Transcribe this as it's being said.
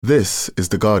This is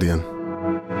The Guardian.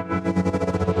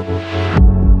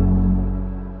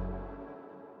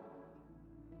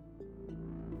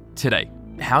 Today,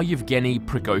 how Yevgeny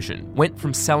Prigozhin went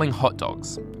from selling hot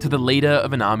dogs to the leader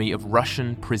of an army of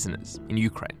Russian prisoners in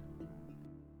Ukraine.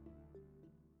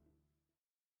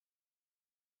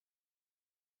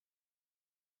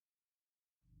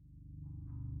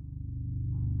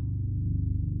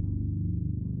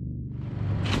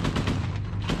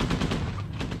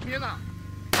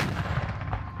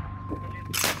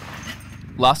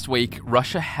 Last week,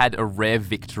 Russia had a rare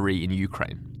victory in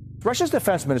Ukraine. Russia's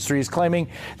defense ministry is claiming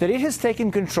that it has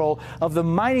taken control of the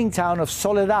mining town of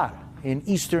Soledar in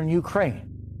eastern Ukraine.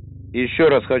 Еще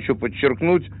раз хочу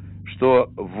подчеркнуть, что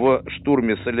в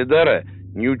штурме Солидара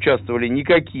не участвовали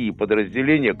никакие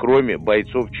подразделения, кроме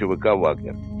бойцов ЧВК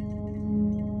 «Вагнер».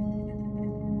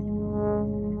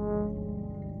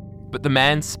 But the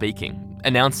man speaking,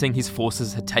 announcing his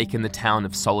forces had taken the town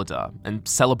of Soledar and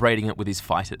celebrating it with his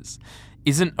fighters,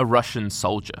 isn't a Russian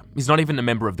soldier. He's not even a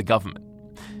member of the government.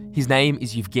 His name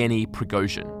is Yevgeny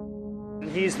Prigozhin.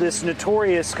 He's this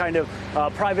notorious kind of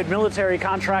private military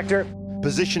contractor.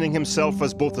 Positioning himself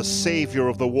as both a savior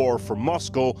of the war for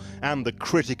Moscow and the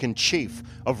critic-in-chief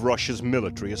of Russia's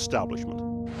military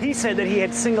establishment. He said that he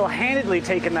had single-handedly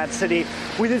taken that city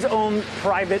with his own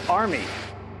private army.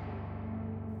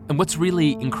 And what's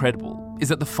really incredible is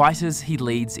that the fighters he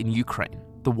leads in Ukraine,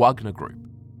 the Wagner Group,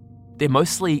 they're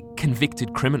mostly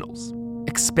convicted criminals,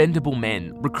 expendable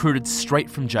men recruited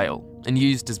straight from jail and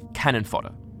used as cannon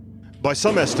fodder. By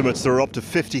some estimates, there are up to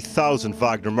 50,000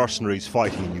 Wagner mercenaries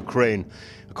fighting in Ukraine.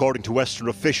 According to Western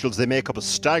officials, they make up a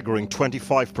staggering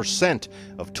 25%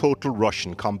 of total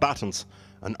Russian combatants,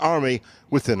 an army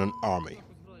within an army.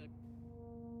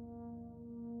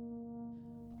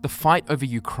 The fight over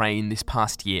Ukraine this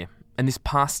past year and this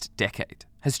past decade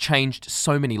has changed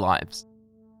so many lives.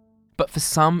 But for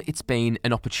some, it's been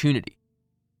an opportunity.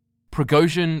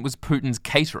 Prigozhin was Putin's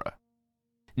caterer.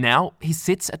 Now he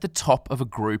sits at the top of a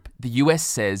group the US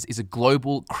says is a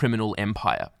global criminal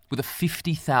empire with a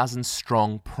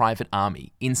 50,000-strong private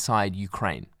army inside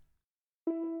Ukraine.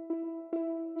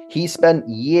 He spent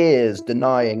years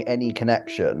denying any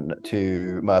connection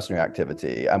to mercenary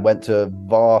activity and went to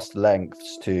vast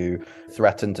lengths to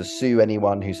threaten to sue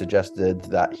anyone who suggested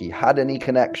that he had any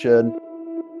connection.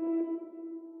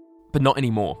 But not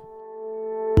anymore.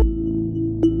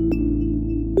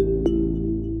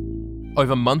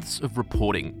 Over months of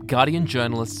reporting, Guardian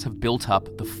journalists have built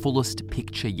up the fullest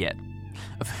picture yet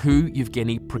of who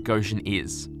Yevgeny Prigozhin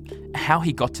is, how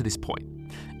he got to this point,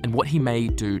 and what he may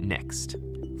do next.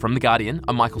 From The Guardian,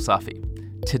 I'm Michael Safi.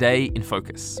 Today in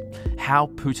Focus, how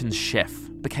Putin's chef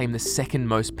became the second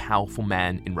most powerful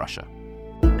man in Russia.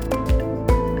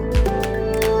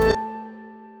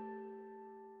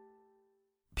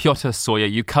 Pyotr Sawyer,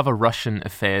 you cover Russian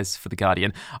affairs for The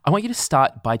Guardian. I want you to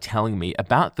start by telling me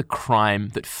about the crime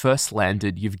that first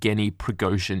landed Yevgeny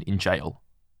Prigozhin in jail.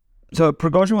 So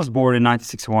Prigozhin was born in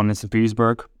 1961 in St.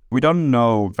 Petersburg. We don't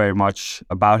know very much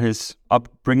about his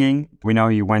upbringing. We know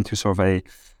he went to sort of a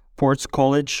sports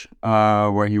college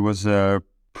where he was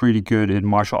pretty good in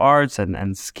martial arts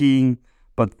and skiing,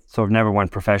 but sort of never went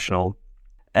professional.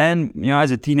 And, as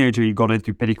a teenager, he got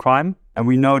into petty crime. And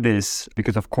we know this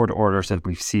because of court orders that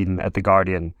we've seen at The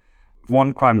Guardian.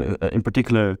 One crime in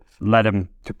particular led him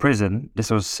to prison.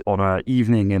 This was on an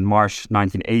evening in March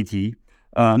 1980.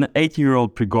 An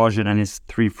 18-year-old Prigozhin and his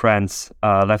three friends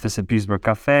left a St. Petersburg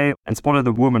cafe and spotted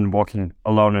a woman walking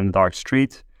alone in a dark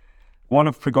street. One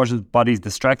of Prigozhin's buddies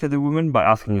distracted the woman by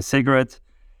asking a cigarette.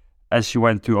 As she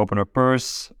went to open her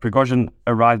purse, Prigozhin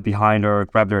arrived behind her,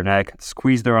 grabbed her neck,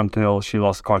 squeezed her until she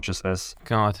lost consciousness.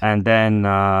 God. And then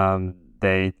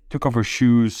they took off her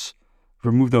shoes,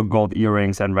 removed her gold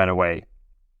earrings, and ran away.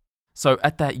 So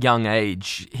at that young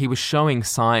age, he was showing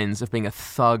signs of being a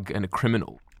thug and a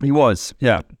criminal. He was,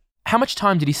 yeah. How much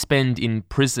time did he spend in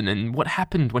prison, and what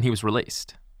happened when he was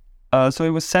released? So he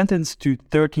was sentenced to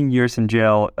 13 years in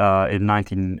jail in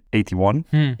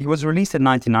 1981. He was released in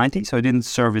 1990, so he didn't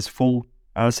serve his full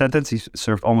sentence. He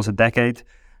served almost a decade.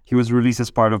 He was released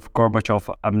as part of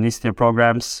Gorbachev amnesty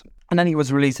programs. And then he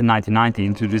was released in 1990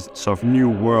 into this sort of new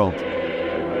world.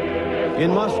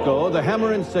 In Moscow, the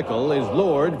hammer and sickle is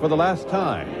lowered for the last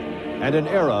time, and an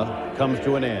era comes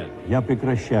to an end.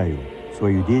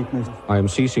 I am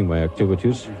ceasing my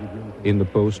activities in the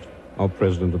post of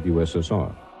President of the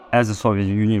USSR. As the Soviet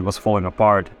Union was falling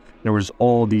apart, there was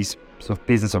all these sort of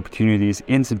business opportunities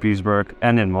in St. Petersburg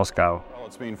and in Moscow. Well,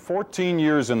 it's been 14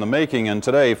 years in the making, and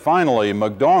today, finally,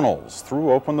 McDonald's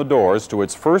threw open the doors to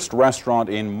its first restaurant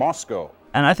in Moscow.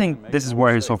 And I think this is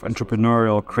where his sort of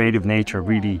entrepreneurial, creative nature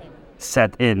really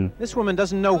set in. This woman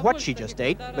doesn't know what she just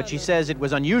ate, but she says it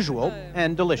was unusual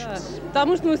and delicious.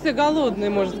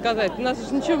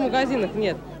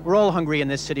 We're all hungry in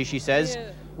this city, she says.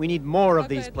 We need more of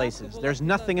these places. There's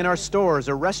nothing in our stores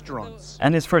or restaurants.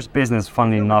 And his first business,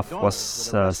 funnily enough, was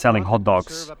selling hot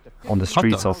dogs on the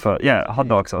streets of hot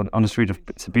dogs on the street of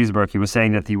St. Petersburg. He was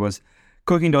saying that he was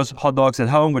cooking those hot dogs at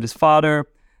home with his father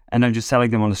and then just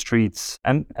selling them on the streets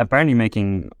and apparently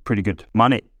making pretty good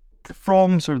money.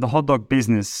 From sort of the hot dog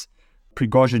business,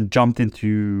 Prigozhin jumped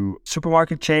into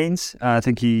supermarket chains. I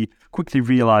think he quickly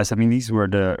realized, these were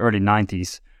the early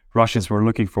 90s. Russians were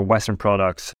looking for Western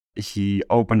products. He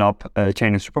opened up a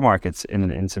chain of supermarkets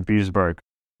in St. Petersburg.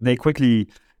 They quickly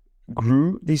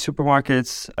grew these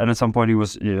supermarkets, and at some point he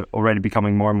was already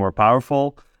becoming more and more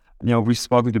powerful. We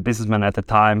spoke with a businessman at the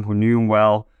time who knew him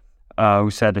well,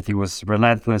 who said that he was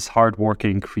relentless,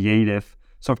 hardworking, creative,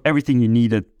 sort of everything you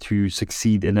needed to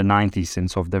succeed in the 90s in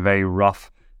sort of the very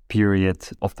rough period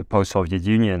of the post-Soviet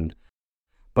Union.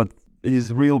 But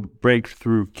his real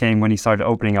breakthrough came when he started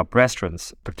opening up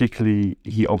restaurants. Particularly,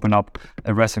 he opened up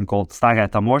a restaurant called Staraya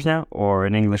Tamozhnya, or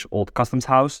in English, Old Customs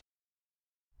House.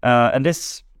 And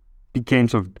this became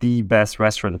sort of the best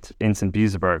restaurant in St.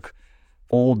 Petersburg.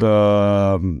 All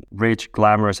the rich,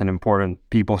 glamorous, and important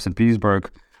people of St.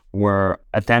 Petersburg were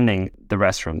attending the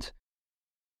restaurant.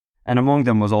 And among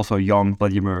them was also young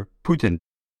Vladimir Putin.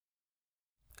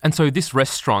 And so this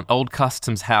restaurant, Old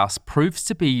Customs House, proves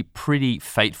to be pretty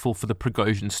fateful for the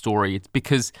Prigozhin story. It's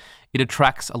because it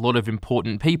attracts a lot of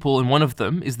important people, and one of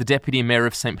them is the deputy mayor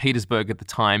of St. Petersburg at the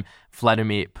time,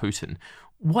 Vladimir Putin.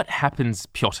 What happens,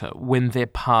 Pyotr, when their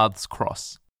paths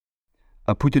cross?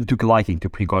 Putin took a liking to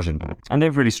Prigozhin, and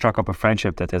they've really struck up a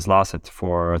friendship that has lasted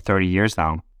for 30 years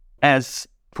now. As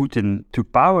Putin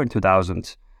took power in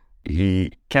 2000,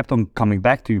 he kept on coming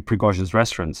back to Prigozhin's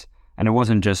restaurants. And it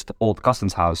wasn't just Old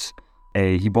Customs House.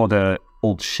 He bought an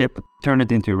old ship, turned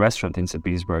it into a restaurant in St.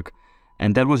 Petersburg.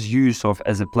 And that was used sort of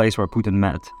as a place where Putin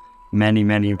met many,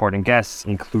 many important guests,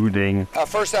 including...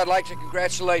 First, I'd like to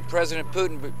congratulate President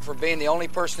Putin for being the only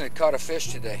person that caught a fish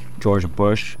today. George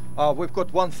Bush. We've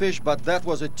got one fish, but that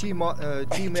was a team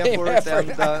effort, and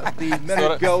the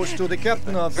merit goes to the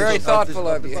captain of Very thoughtful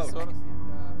of you.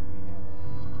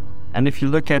 And if you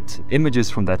look at images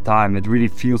from that time, it really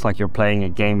feels like you're playing a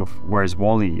game of Where's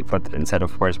Wally, but instead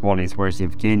of Where's Wally, it's Where's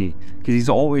Yevgeny, because he's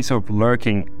always sort of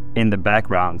lurking in the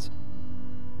background.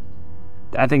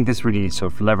 I think this really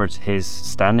sort of leveraged his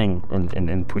standing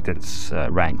in Putin's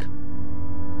rank.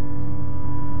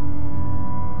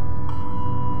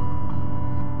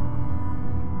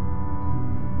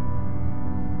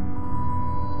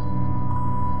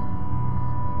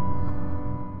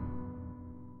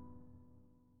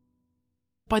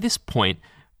 By this point,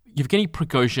 Yevgeny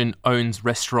Prigozhin owns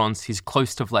restaurants, he's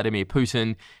close to Vladimir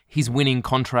Putin, he's winning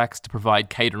contracts to provide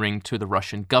catering to the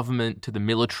Russian government, to the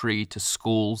military, to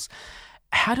schools.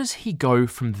 How does he go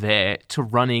from there to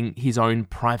running his own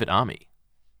private army?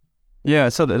 Yeah,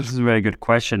 so this is a very good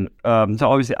question. So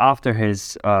obviously after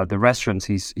the restaurants,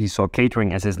 he saw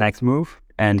catering as his next move,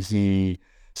 and he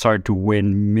started to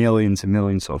win millions and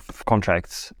millions of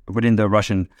contracts within the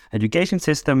Russian education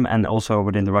system and also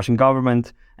within the Russian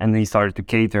government. And he started to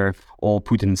cater all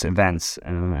Putin's events.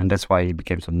 And that's why he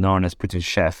became so known as Putin's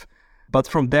chef. But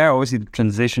from there, obviously, the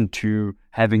transition to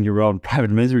having your own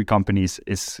private military companies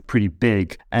is pretty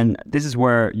big. And this is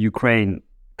where Ukraine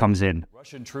comes in.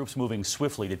 Russian troops moving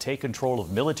swiftly to take control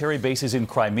of military bases in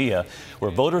Crimea,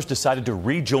 where voters decided to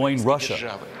rejoin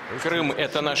Russia. Крым –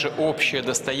 это наше общее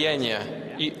достояние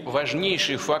и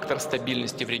важнейший фактор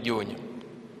стабильности в регионе.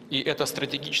 И это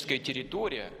стратегическая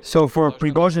территория. So for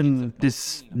Prigozhin,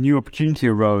 this new opportunity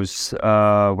arose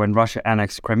when Russia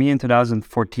annexed Crimea in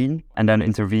 2014 and then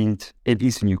intervened in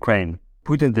eastern Ukraine.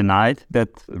 Putin denied that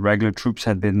regular troops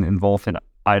had been involved in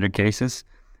either cases.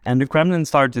 And the Kremlin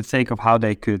started to think of how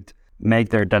they could make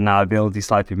their deniability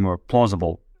slightly more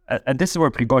plausible. And this is where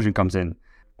Prigozhin comes in.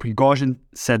 Prigozhin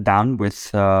sat down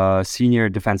with senior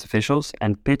defense officials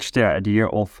and pitched their idea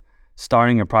of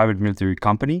starting a private military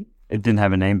company. It didn't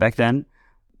have a name back then.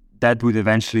 That would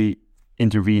eventually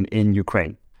intervene in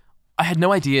Ukraine. I had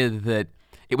no idea that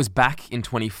it was back in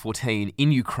 2014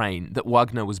 in Ukraine that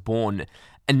Wagner was born.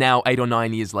 And now, 8 or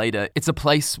 9 years later, it's a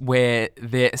place where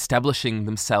they're establishing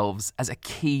themselves as a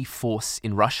key force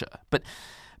in Russia. But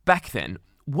back then,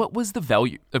 what was the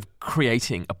value of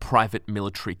creating a private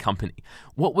military company?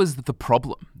 What was the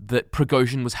problem that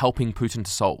Prigozhin was helping Putin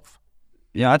to solve?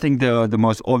 Yeah, I think the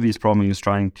most obvious problem he was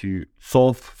trying to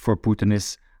solve for Putin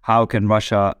is how can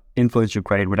Russia influence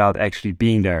Ukraine without actually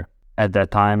being there? At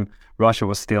that time, Russia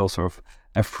was still sort of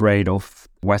afraid of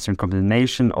Western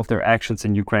condemnation of their actions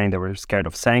in Ukraine. They were scared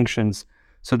of sanctions.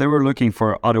 So they were looking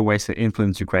for other ways to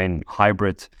influence Ukraine,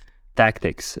 hybrid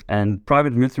tactics. And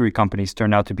private military companies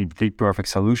turned out to be the perfect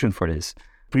solution for this.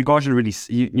 Prigozhin really,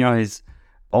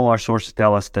 all our sources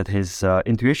tell us that his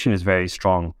intuition is very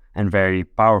strong and very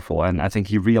powerful. And I think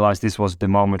he realized this was the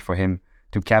moment for him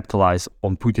to capitalize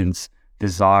on Putin's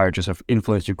desire to sort of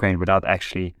influence Ukraine without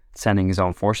actually sending his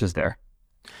own forces there.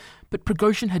 But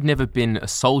Prigozhin had never been a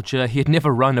soldier. He had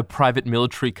never run a private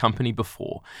military company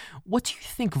before. What do you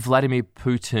think Vladimir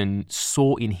Putin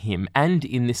saw in him and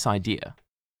in this idea?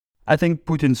 I think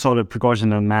Putin saw that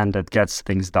Prigozhin a man that gets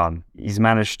things done. He's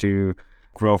managed to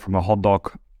grow from a hot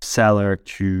dog seller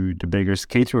to the biggest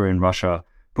caterer in Russia.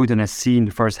 Putin has seen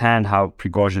firsthand how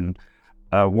Prigozhin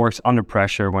works under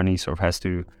pressure when he sort of has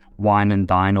to wine and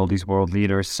dine all these world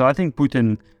leaders. So I think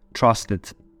Putin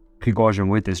trusted Prigozhin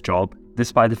with this job.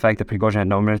 Despite the fact that Prigozhin had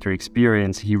no military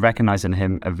experience, he recognized in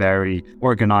him a very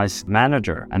organized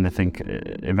manager. And I think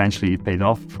eventually it paid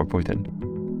off for Putin.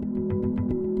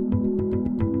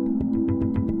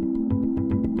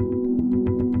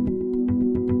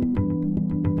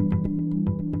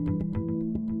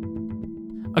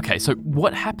 Okay, so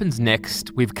what happens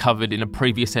next we've covered in a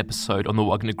previous episode on the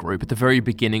Wagner Group at the very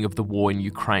beginning of the war in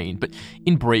Ukraine. But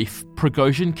in brief,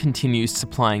 Prigozhin continues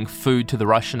supplying food to the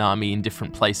Russian army in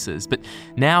different places. But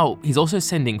now he's also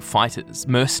sending fighters,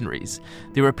 mercenaries.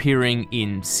 They're appearing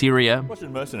in Syria.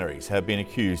 Russian mercenaries have been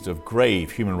accused of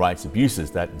grave human rights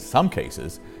abuses that in some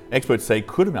cases experts say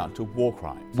could amount to war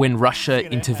crimes. When Russia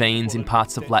intervenes in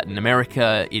parts of Latin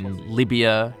America, in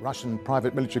Libya. Russian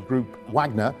private military group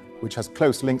Wagner, which has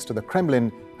close links to the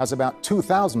Kremlin, has about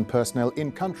 2,000 personnel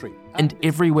in country. And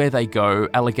everywhere they go,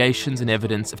 allegations and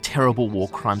evidence of terrible war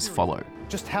crimes follow.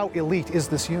 Just how elite is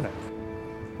this unit?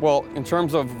 Well, in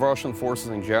terms of Russian forces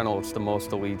in general, it's the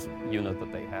most elite unit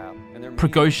that they have.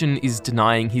 Prigozhin is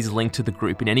denying his link to the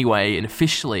group in any way, and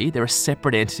officially they're a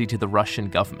separate entity to the Russian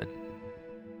government.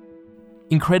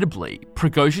 Incredibly,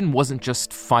 Prigozhin wasn't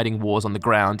just fighting wars on the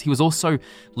ground, he was also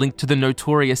linked to the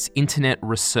notorious Internet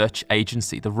Research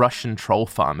Agency, the Russian troll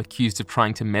farm accused of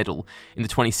trying to meddle in the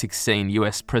 2016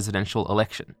 US presidential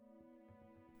election.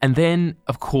 And then,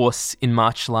 of course, in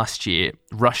March last year,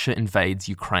 Russia invades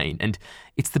Ukraine, and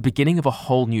it's the beginning of a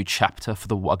whole new chapter for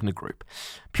the Wagner Group.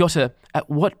 Pyotr, at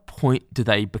what point do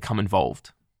they become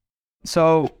involved?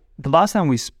 So, the last time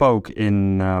we spoke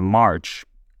in March,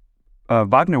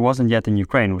 Wagner wasn't yet in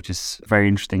Ukraine, which is very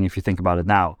interesting if you think about it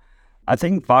now. I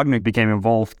think Wagner became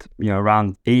involved,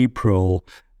 around April,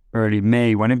 early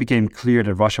May, when it became clear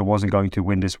that Russia wasn't going to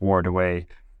win this war the way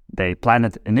they planned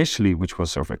it initially, which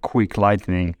was sort of a quick,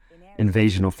 lightning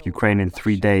invasion of Ukraine in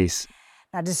 3 days.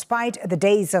 Now, despite the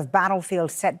days of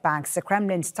battlefield setbacks, the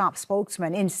Kremlin's top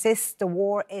spokesman insists the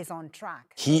war is on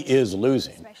track. He is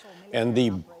losing, and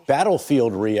the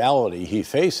battlefield reality he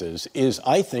faces is,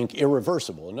 I think,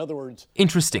 irreversible. In other words...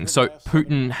 Interesting. So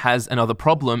Putin has another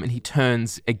problem and he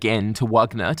turns again to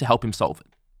Wagner to help him solve it.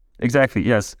 Exactly,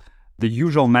 yes. The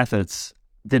usual methods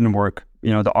didn't work.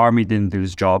 The army didn't do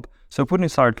its job. So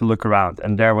Putin started to look around,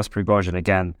 and there was Prigozhin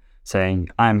again saying,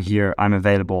 I'm here, I'm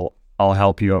available, I'll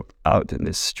help you out in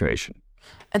this situation.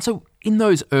 And so in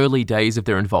those early days of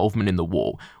their involvement in the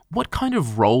war, what kind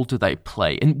of role do they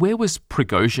play? And where was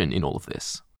Prigozhin in all of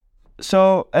this?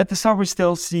 So at the start, we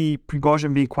still see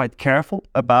Prigozhin being quite careful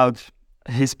about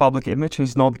his public image.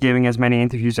 He's not giving as many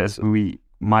interviews as we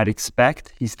might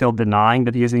expect. He's still denying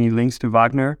that he has any links to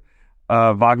Wagner.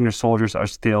 Wagner soldiers are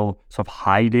still sort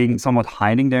of somewhat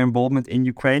hiding their involvement in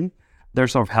Ukraine. They're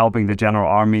sort of helping the general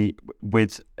army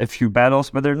with a few battles,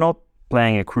 but they're not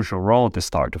playing a crucial role at the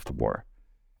start of the war.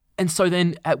 And so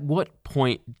then at what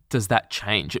point does that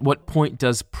change? At what point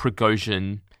does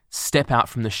Prigozhin step out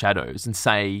from the shadows and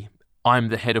say, I'm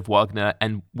the head of Wagner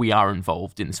and we are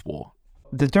involved in this war?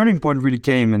 The turning point really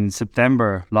came in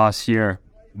September last year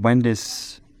when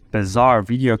this bizarre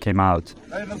video came out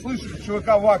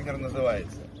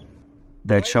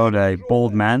that showed a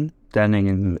bald man standing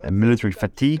in military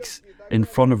fatigues in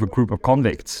front of a group of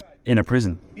convicts in a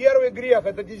prison.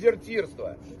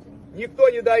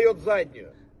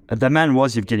 The man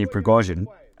was Yevgeny Prigozhin,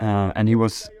 and he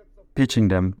was pitching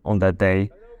them on that day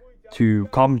to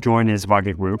come join his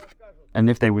Wagner group, and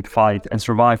if they would fight and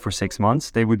survive for 6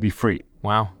 months, they would be free.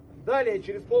 Wow.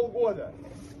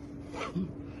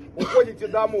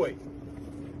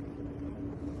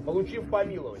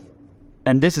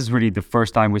 And this is really the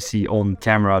first time we see on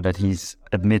camera that he's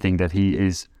admitting that he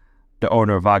is the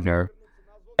owner of Wagner.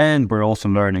 And we're also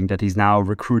learning that he's now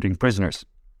recruiting prisoners.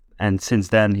 And since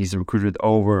then, he's recruited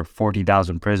over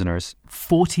 40,000 prisoners.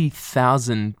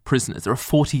 40,000 prisoners. There are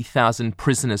 40,000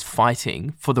 prisoners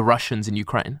fighting for the Russians in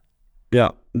Ukraine. Yeah,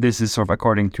 this is sort of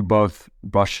according to both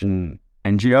Russian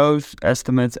NGOs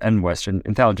estimates and Western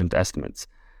intelligence estimates.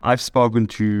 I've spoken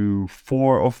to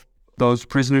 4 of those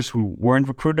prisoners who weren't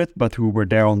recruited, but who were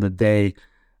there on the day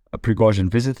Prigozhin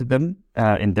visited them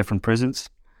in different prisons.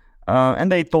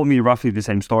 And they told me roughly the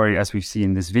same story as we see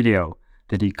in this video,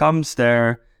 that he comes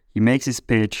there, he makes his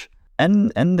pitch,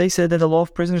 and they said that a lot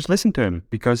of prisoners listen to him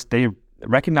because they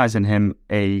recognize in him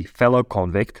a fellow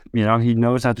convict. You know, he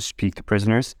knows how to speak to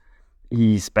prisoners.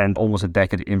 He spent almost a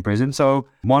decade in prison. So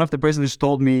one of the prisoners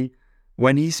told me,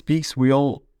 when he speaks, we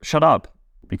all shut up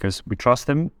because we trust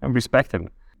him and respect him.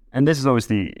 And this is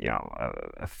obviously,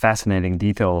 a fascinating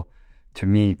detail to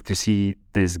me, to see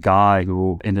this guy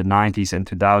who in the 90s and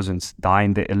 2000s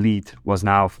dying the elite was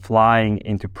now flying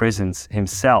into prisons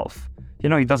himself.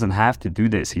 He doesn't have to do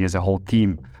this. He has a whole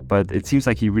team, but it seems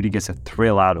like he really gets a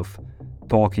thrill out of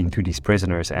talking to these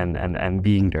prisoners and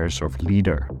being their sort of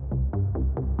leader.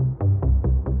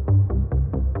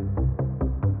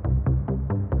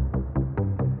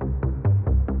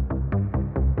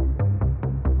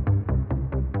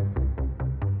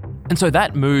 And so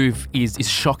that move is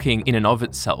shocking in and of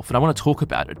itself, and I want to talk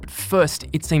about it. But first,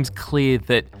 it seems clear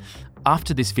that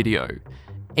after this video,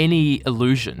 any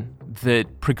illusion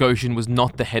that Prigozhin was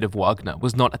not the head of Wagner,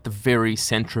 was not at the very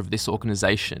centre of this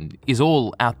organisation, is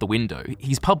all out the window.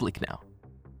 He's public now.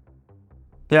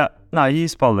 Yeah, no,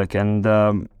 he's public. And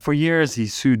for years, he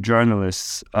sued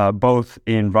journalists, both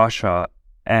in Russia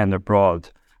and abroad,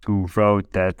 who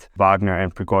wrote that Wagner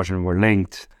and Prigozhin were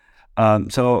linked.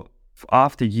 So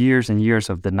after years and years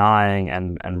of denying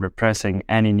and repressing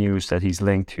any news that he's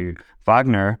linked to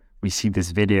Wagner, we see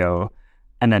this video,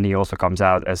 and then he also comes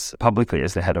out as publicly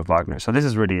as the head of Wagner. So this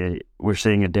is really, we're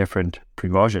seeing a different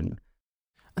Prigozhin.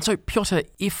 And so, Piotr,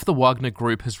 if the Wagner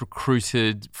Group has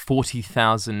recruited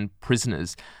 40,000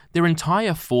 prisoners, their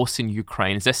entire force in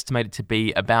Ukraine is estimated to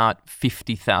be about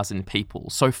 50,000 people.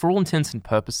 So for all intents and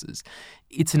purposes,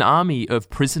 it's an army of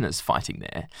prisoners fighting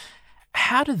there.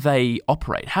 How do they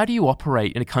operate? How do you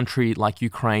operate in a country like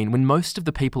Ukraine when most of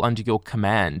the people under your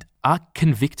command are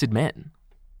convicted men?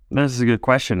 This is a good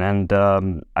question. And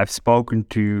I've spoken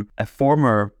to a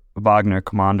former Wagner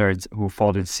commander who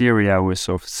fought in Syria, who has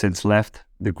sort of since left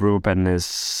the group and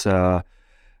has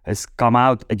come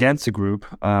out against the group,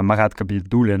 Marat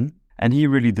Kabildulin. And he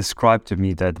really described to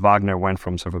me that Wagner went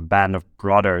from sort of a band of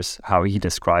brothers, how he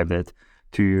described it,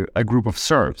 to a group of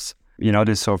serfs.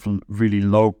 This sort of really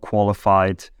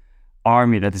low-qualified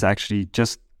army that is actually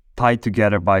just tied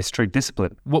together by strict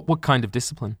discipline. What kind of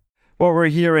discipline? Well, we're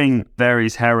hearing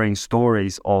various harrowing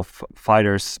stories of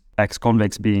fighters,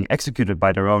 ex-convicts being executed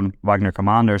by their own Wagner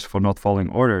commanders for not following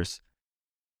orders.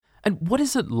 And what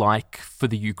is it like for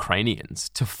the Ukrainians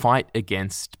to fight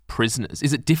against prisoners?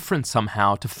 Is it different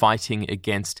somehow to fighting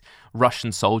against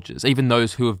Russian soldiers, even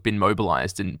those who have been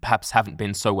mobilized and perhaps haven't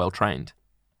been so well trained?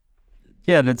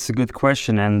 Yeah, that's a good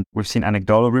question. And we've seen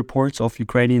anecdotal reports of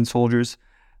Ukrainian soldiers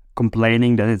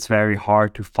complaining that it's very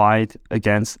hard to fight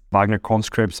against Wagner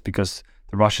conscripts because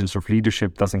the Russian sort of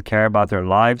leadership doesn't care about their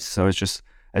lives. So it's just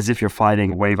as if you're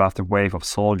fighting wave after wave of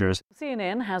soldiers.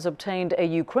 CNN has obtained a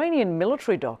Ukrainian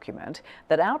military document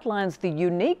that outlines the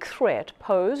unique threat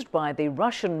posed by the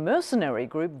Russian mercenary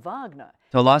group Wagner.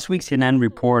 So last week, CNN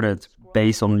reported,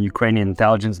 based on Ukrainian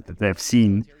intelligence that they've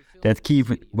seen, that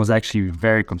Kyiv was actually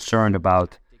very concerned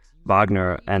about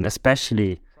Wagner and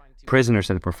especially prisoners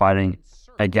that were fighting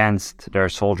against their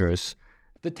soldiers.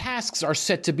 The tasks are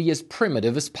set to be as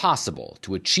primitive as possible.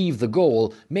 To achieve the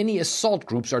goal, many assault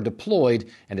groups are deployed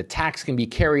and attacks can be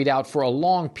carried out for a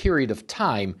long period of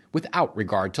time without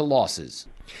regard to losses.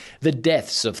 The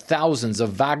deaths of thousands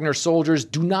of Wagner soldiers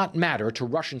do not matter to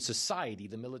Russian society.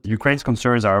 Ukraine's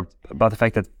concerns are about the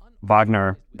fact that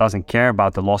Wagner doesn't care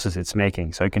about the losses it's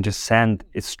making, so it can just send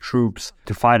its troops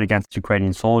to fight against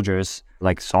Ukrainian soldiers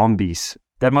like zombies.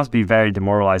 That must be very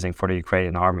demoralizing for the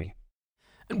Ukrainian army.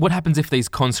 What happens if these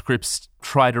conscripts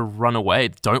try to run away,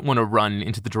 don't want to run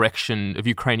into the direction of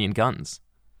Ukrainian guns?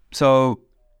 So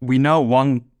we know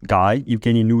one guy,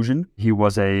 Evgeny Nuzhin. He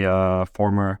was a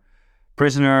former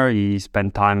prisoner. He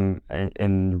spent time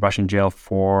in Russian jail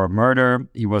for murder.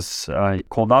 He was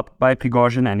called up by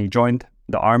Prigozhin and he joined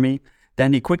the army.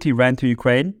 Then he quickly ran to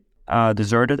Ukraine,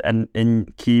 deserted, and in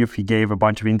Kyiv he gave a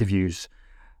bunch of interviews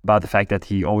about the fact that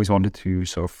he always wanted to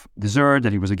sort of desert,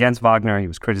 that he was against Wagner, he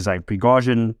was criticizing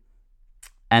Prigozhin.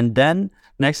 And then,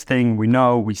 next thing we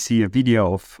know, we see a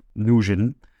video of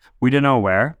Nuzhin We don't know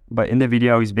where, but in the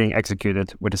video, he's being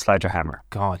executed with a sledgehammer.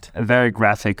 God. A very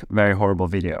graphic, very horrible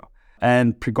video.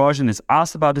 And Prigozhin is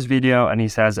asked about this video, and he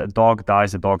says, a dog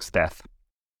dies a dog's death.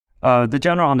 The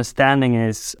general understanding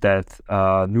is that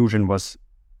Nuzhin was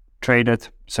traded,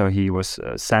 so he was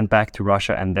sent back to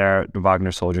Russia, and there the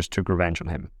Wagner soldiers took revenge on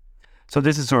him. So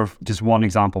this is sort of just one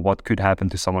example of what could happen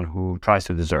to someone who tries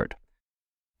to desert.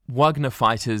 Wagner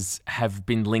fighters have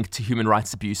been linked to human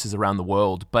rights abuses around the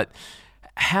world, but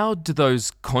how do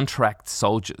those contract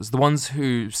soldiers, the ones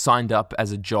who signed up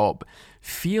as a job,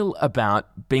 feel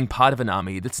about being part of an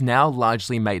army that's now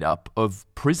largely made up of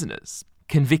prisoners,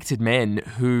 convicted men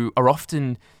who are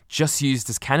often just used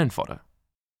as cannon fodder?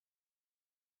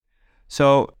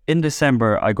 So in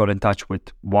December, I got in touch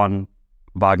with one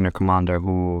Wagner commander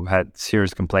who had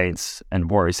serious complaints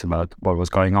and worries about what was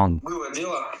going on.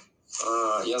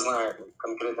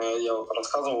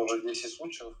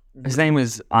 His name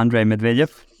is Andrei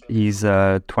Medvedev. He's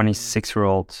a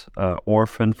 26-year-old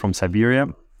orphan from Siberia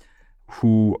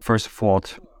who first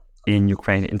fought in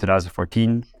Ukraine in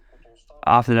 2014.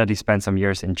 After that, he spent some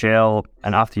years in jail,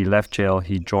 and after he left jail,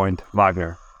 he joined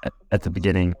Wagner at the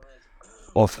beginning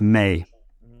of May.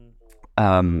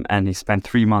 And he spent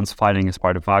 3 months fighting as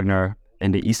part of Wagner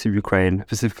in the east of Ukraine,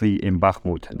 specifically in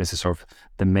Bakhmut. This is sort of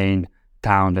the main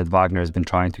town that Wagner has been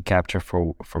trying to capture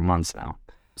for months now.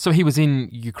 So he was in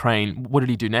Ukraine. What did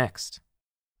he do next?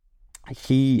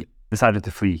 He decided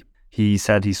to flee. He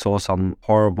said he saw some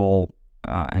horrible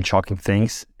and shocking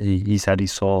things. He said he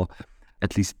saw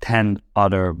at least 10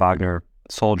 other Wagner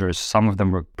soldiers. Some of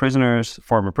them were prisoners,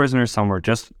 former prisoners. Some were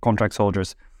just contract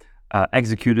soldiers,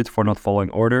 executed for not following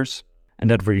orders. And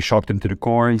that really shocked him to the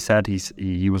core. He said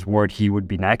he was worried he would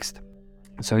be next.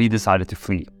 So he decided to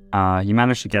flee. He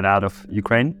managed to get out of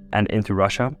Ukraine and into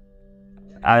Russia.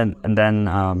 And then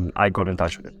I got in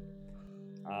touch with him.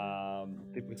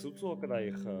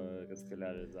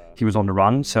 He was on the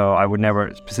run, so I would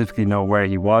never specifically know where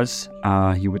he was.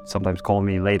 He would sometimes call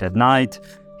me late at night.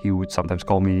 He would sometimes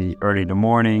call me early in the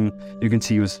morning. You can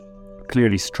see he was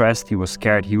clearly stressed. He was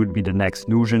scared he would be the next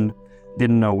Nuzhin.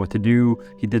 Didn't know what to do.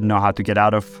 He didn't know how to get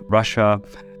out of Russia.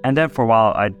 And then for a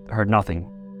while, I heard nothing.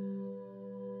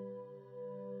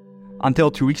 Until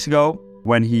 2 weeks ago,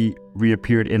 when he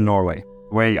reappeared in Norway,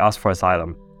 where he asked for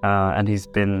asylum. And he's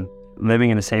been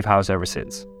living in a safe house ever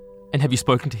since. And have you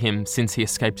spoken to him since he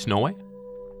escaped to Norway?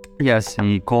 Yes,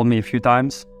 he called me a few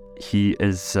times. He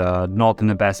is not in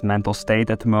the best mental state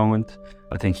at the moment.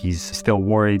 I think he's still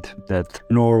worried that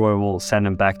Norway will send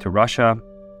him back to Russia.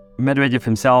 Medvedev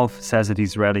himself says that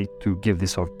he's ready to give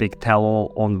this sort of big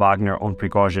tell-all on Wagner, on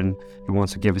Prigozhin. He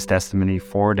wants to give his testimony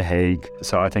for The Hague.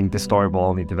 So I think this story will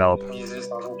only develop.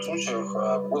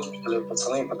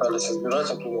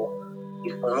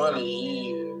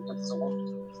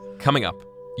 Coming up,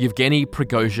 Yevgeny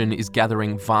Prigozhin is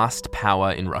gathering vast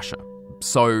power in Russia.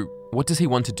 So what does he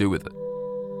want to do with it?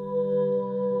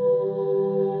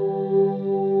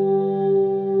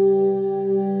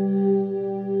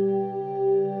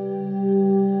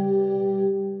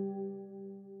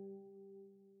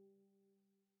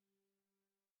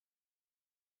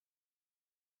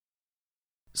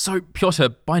 So, Pyotr,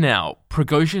 by now,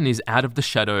 Prigozhin is out of the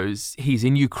shadows, he's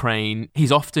in Ukraine,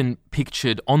 he's often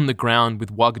pictured on the ground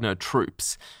with Wagner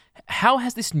troops. How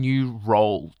has this new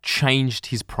role changed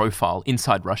his profile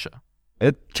inside Russia?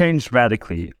 It changed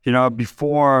radically.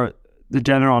 Before, the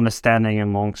general understanding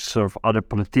amongst sort of other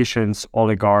politicians,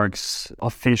 oligarchs,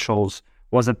 officials,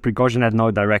 was that Prigozhin had no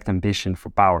direct ambition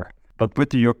for power. But with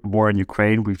the war in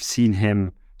Ukraine, we've seen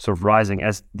him sort of rising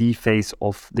as the face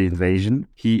of the invasion.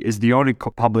 He is the only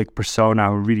public persona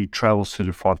who really travels to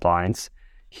the front lines.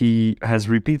 He has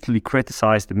repeatedly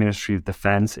criticized the Ministry of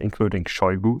Defense, including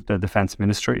Shoigu, the defense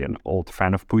ministry, an old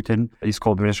friend of Putin. He's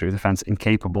called the Ministry of Defense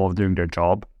incapable of doing their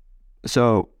job.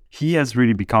 So he has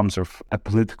really become sort of a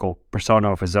political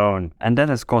persona of his own. And that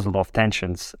has caused a lot of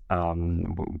tensions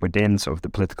within sort of the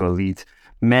political elite.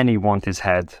 Many want his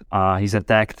head. He's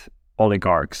attacked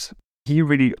oligarchs. He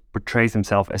really portrays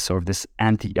himself as sort of this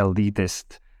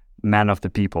anti-elitist man of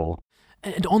the people.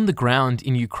 And on the ground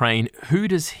in Ukraine, who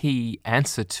does he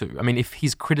answer to? I mean, if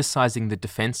he's criticizing the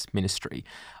defense ministry,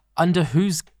 under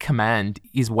whose command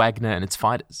is Wagner and its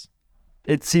fighters?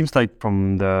 It seems like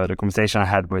from the conversation I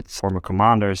had with former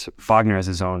commanders, Wagner has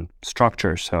his own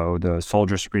structure. So the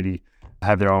soldiers really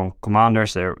have their own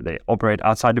commanders. They operate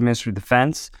outside the Ministry of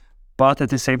Defense. But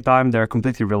at the same time, they're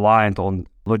completely reliant on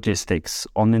logistics,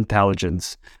 on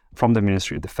intelligence from the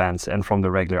Ministry of Defense and from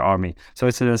the regular army. So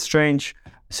it's a strange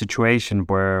situation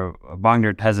where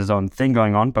Wagner has his own thing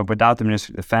going on, but without the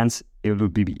Ministry of Defense, it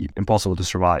would be impossible to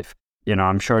survive.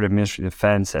 I'm sure the Ministry of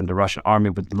Defense and the Russian army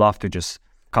would love to just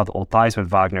cut all ties with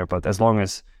Wagner, but as long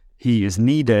as he is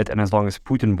needed and as long as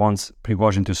Putin wants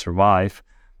Prigozhin to survive,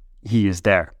 he is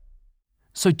there.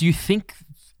 So do you think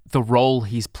the role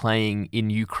he's playing in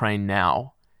Ukraine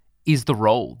now is the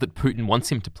role that Putin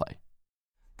wants him to play?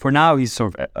 For now, he's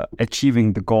sort of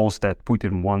achieving the goals that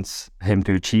Putin wants him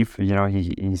to achieve.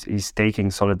 He's taking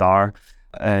Soledar,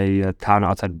 a town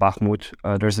outside Bakhmut.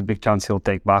 There's a big chance he'll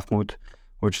take Bakhmut,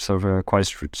 which is sort of a quite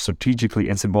strategically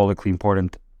and symbolically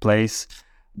important place.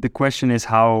 The question is,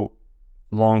 how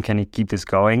long can he keep this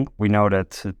going? We know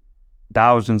that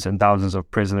thousands and thousands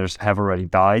of prisoners have already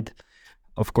died.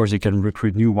 Of course, he can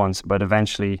recruit new ones, but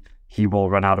eventually he will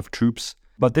run out of troops.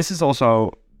 But this is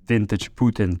also vintage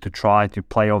Putin to try to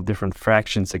play off different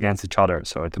fractions against each other.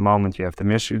 So at the moment, you have the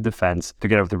Ministry of Defense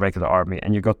together with the regular army,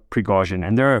 and you got Prigozhin,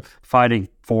 and they're fighting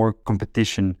for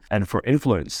competition and for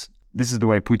influence. This is the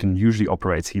way Putin usually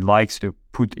operates. He likes to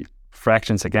put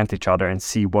fractions against each other and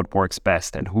see what works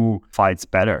best and who fights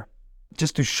better.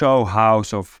 Just to show how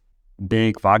sort of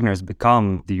big Wagner has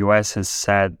become, the US has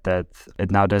said that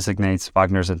it now designates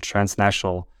Wagner as a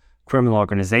transnational criminal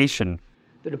organization.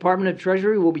 The Department of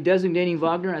Treasury will be designating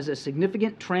Wagner as a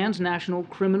significant transnational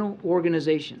criminal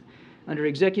organization under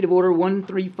Executive Order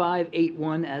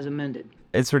 13581 as amended.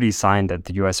 It's really a sign that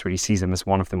the US really sees him as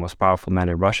one of the most powerful men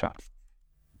in Russia.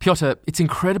 Pyotr, it's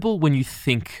incredible when you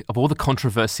think of all the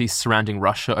controversies surrounding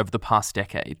Russia over the past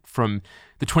decade, from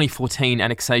the 2014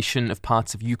 annexation of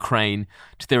parts of Ukraine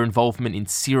to their involvement in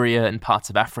Syria and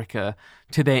parts of Africa,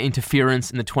 to their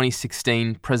interference in the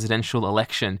 2016 presidential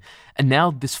election, and now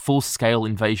this full-scale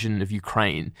invasion of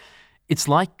Ukraine. It's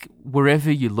like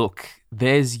wherever you look,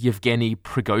 there's Yevgeny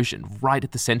Prigozhin right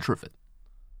at the center of it.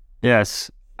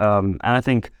 Yes, and I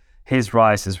think his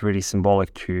rise is really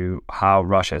symbolic to how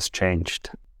Russia has changed.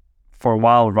 For a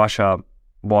while, Russia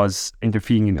was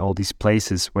interfering in all these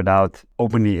places without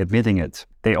openly admitting it.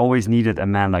 They always needed a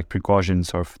man like Prigozhin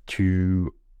sort of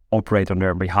to operate on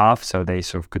their behalf, so they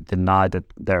sort of could deny that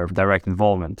their direct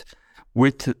involvement.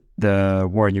 With the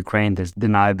war in Ukraine, this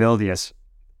deniability has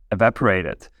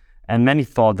evaporated, and many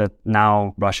thought that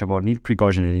now Russia won't need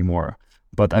Prigozhin anymore.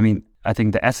 But I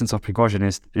think the essence of Prigozhin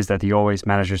is that he always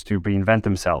manages to reinvent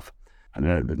himself,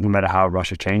 no matter how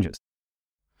Russia changes.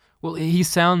 Well, he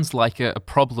sounds like a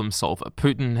problem solver.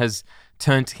 Putin has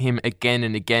turned to him again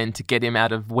and again to get him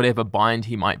out of whatever bind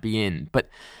he might be in. But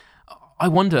I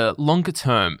wonder, longer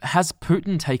term, has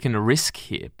Putin taken a risk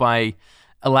here by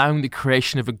allowing the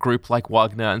creation of a group like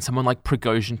Wagner and someone like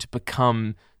Prigozhin to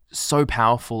become so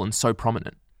powerful and so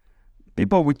prominent?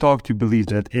 People we talk to believe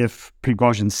that if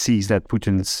Prigozhin sees that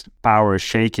Putin's power is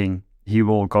shaking, he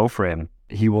will go for him.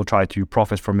 He will try to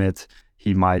profit from it.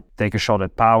 He might take a shot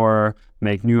at power,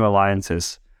 make new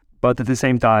alliances. But at the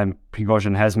same time,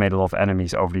 Prigozhin has made a lot of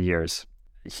enemies over the years.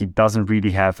 He doesn't really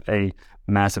have a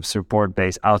massive support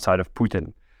base outside of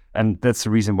Putin. And that's the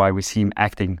reason why we see him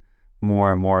acting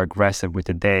more and more aggressive with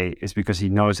the day, is because he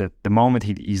knows that the moment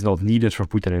he's not needed for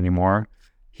Putin anymore,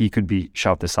 he could be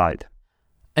shoved aside.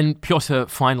 And Pyotr,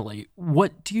 finally,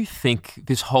 what do you think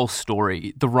this whole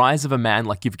story, the rise of a man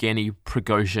like Yevgeny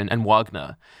Prigozhin and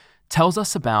Wagner, tells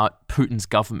us about Putin's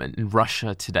government in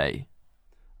Russia today?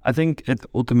 I think it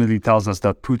ultimately tells us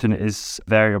that Putin is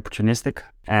very opportunistic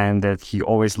and that he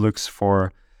always looks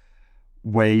for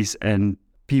ways and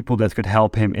people that could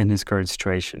help him in his current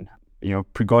situation.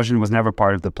 Prigozhin was never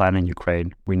part of the plan in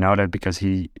Ukraine. We know that because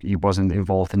he wasn't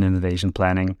involved in invasion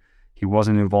planning. He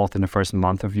wasn't involved in the first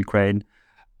month of Ukraine.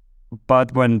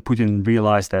 But when Putin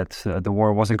realized that the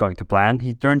war wasn't going to plan,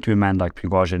 he turned to a man like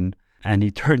Prigozhin, and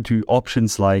he turned to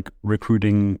options like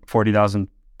recruiting 40,000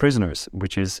 prisoners,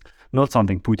 which is not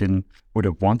something Putin would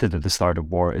have wanted at the start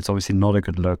of war. It's obviously not a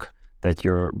good look that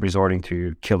you're resorting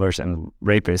to killers and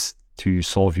rapists to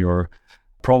solve your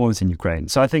problems in Ukraine.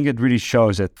 So I think it really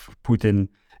shows that for Putin,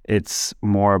 it's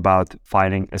more about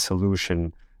finding a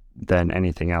solution than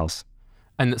anything else.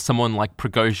 And that someone like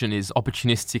Prigozhin is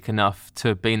opportunistic enough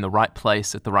to be in the right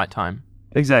place at the right time.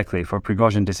 Exactly. For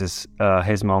Prigozhin, this is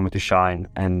his moment to shine,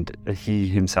 and he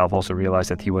himself also realized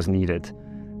that he was needed.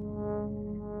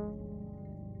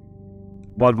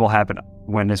 What will happen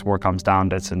when this war comes down,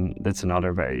 that's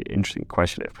another very interesting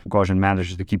question. If Prigozhin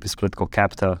manages to keep his political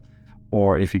capital,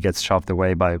 or if he gets shoved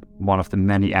away by one of the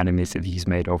many enemies that he's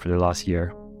made over the last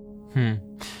year.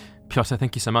 Pyotr,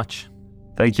 thank you so much.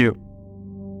 Thank you.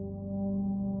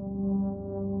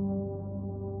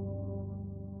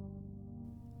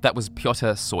 That was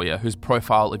Pyotr Sawyer, whose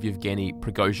profile of Yevgeny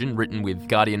Prigozhin, written with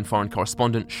Guardian foreign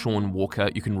correspondent Sean Walker,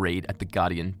 you can read at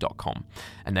theguardian.com.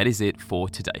 And that is it for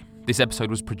today. This episode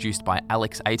was produced by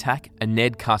Alex Atack and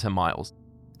Ned Carter-Miles.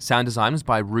 Sound design was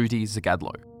by Rudy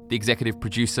Zagadlo. The executive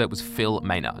producer was Phil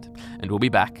Maynard. And we'll be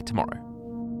back tomorrow.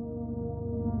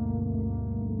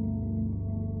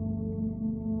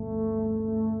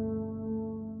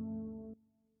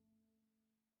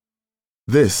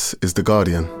 This is The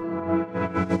Guardian.